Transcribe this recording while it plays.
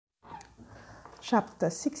Chapter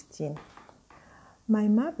 16. My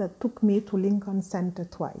mother took me to Lincoln Center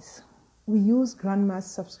twice. We used Grandma's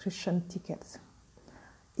subscription tickets.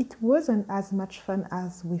 It wasn't as much fun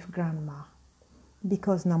as with Grandma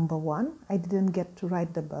because number one, I didn't get to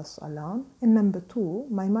ride the bus alone, and number two,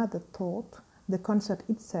 my mother thought the concert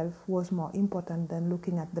itself was more important than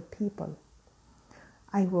looking at the people.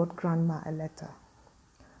 I wrote Grandma a letter.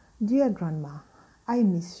 Dear Grandma, I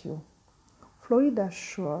miss you. Florida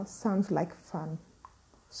sure sounds like fun.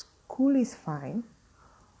 School is fine.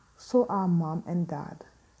 So are Mom and Dad.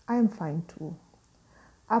 I am fine too.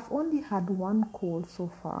 I've only had one cold so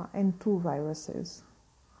far and 2 viruses.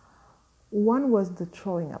 One was the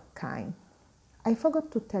throwing up kind. I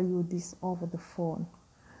forgot to tell you this over the phone,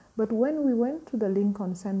 but when we went to the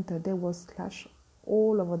Lincoln Center, there was slush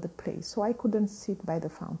all over the place, so I couldn't sit by the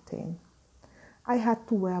fountain. I had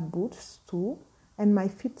to wear boots too, and my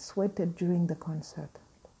feet sweated during the concert.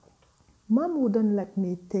 Mom wouldn't let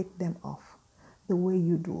me take them off the way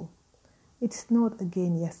you do. It snowed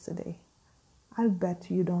again yesterday. I'll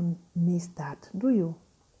bet you don't miss that, do you?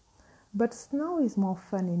 But snow is more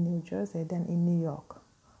fun in New Jersey than in New York.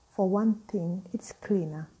 For one thing, it's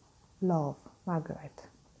cleaner. Love, Margaret.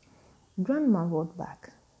 Grandma wrote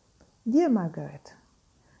back, Dear Margaret,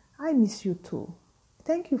 I miss you too.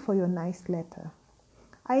 Thank you for your nice letter.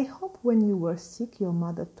 I hope when you were sick, your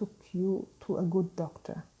mother took you to a good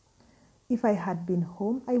doctor. If I had been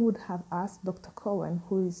home, I would have asked Dr. Cohen,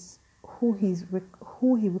 who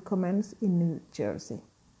he recommends in New Jersey.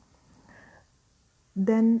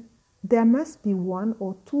 Then there must be 1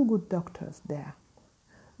 or 2 good doctors there.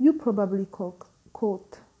 You probably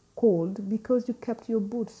caught cold because you kept your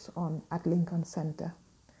boots on at Lincoln Center.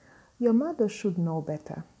 Your mother should know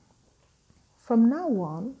better. From now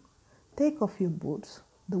on, take off your boots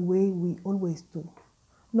the way we always do,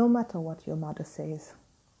 no matter what your mother says.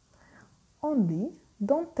 Only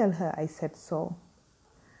don't tell her I said so.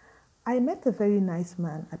 I met a very nice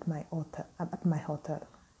man at my hotel.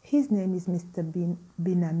 His name is Mr.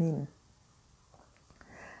 Benamin.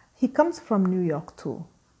 He comes from New York too.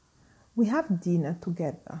 We have dinner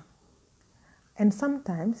together and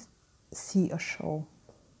sometimes see a show.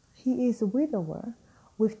 He is a widower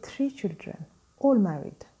with 3 children, all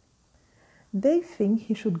married. They think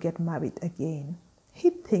he should get married again. He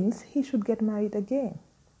thinks he should get married again.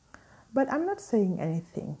 But I'm not saying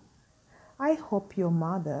anything. I hope your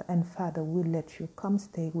mother and father will let you come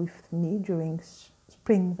stay with me during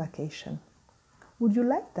spring vacation. Would you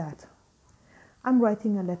like that? I'm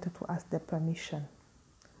writing a letter to ask their permission.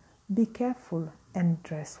 Be careful and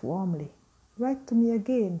dress warmly. Write to me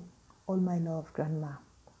again. All my love, Grandma.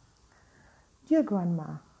 Dear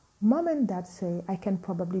Grandma, Mom and Dad say I can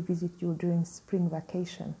probably visit you during spring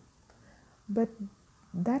vacation, but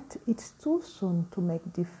that it's too soon to make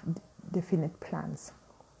definite plans.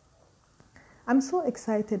 I'm so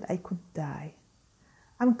excited I could die.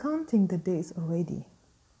 I'm counting the days already.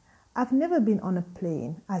 I've never been on a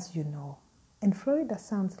plane, as you know, and Florida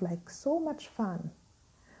sounds like so much fun.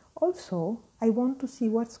 Also, I want to see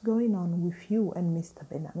what's going on with you and Mr.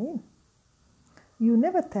 Benamin. You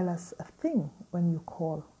never tell us a thing when you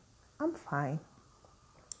call. I'm fine.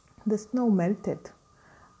 The snow melted.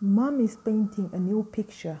 Mom is painting a new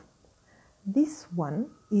picture. This one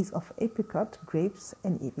is of apricot, grapes,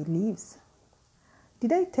 and ivy leaves.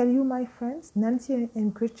 Did I tell you, my friends, Nancy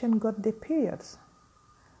and Christian got their periods?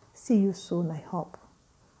 See you soon, I hope.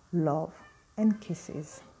 Love and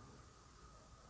kisses.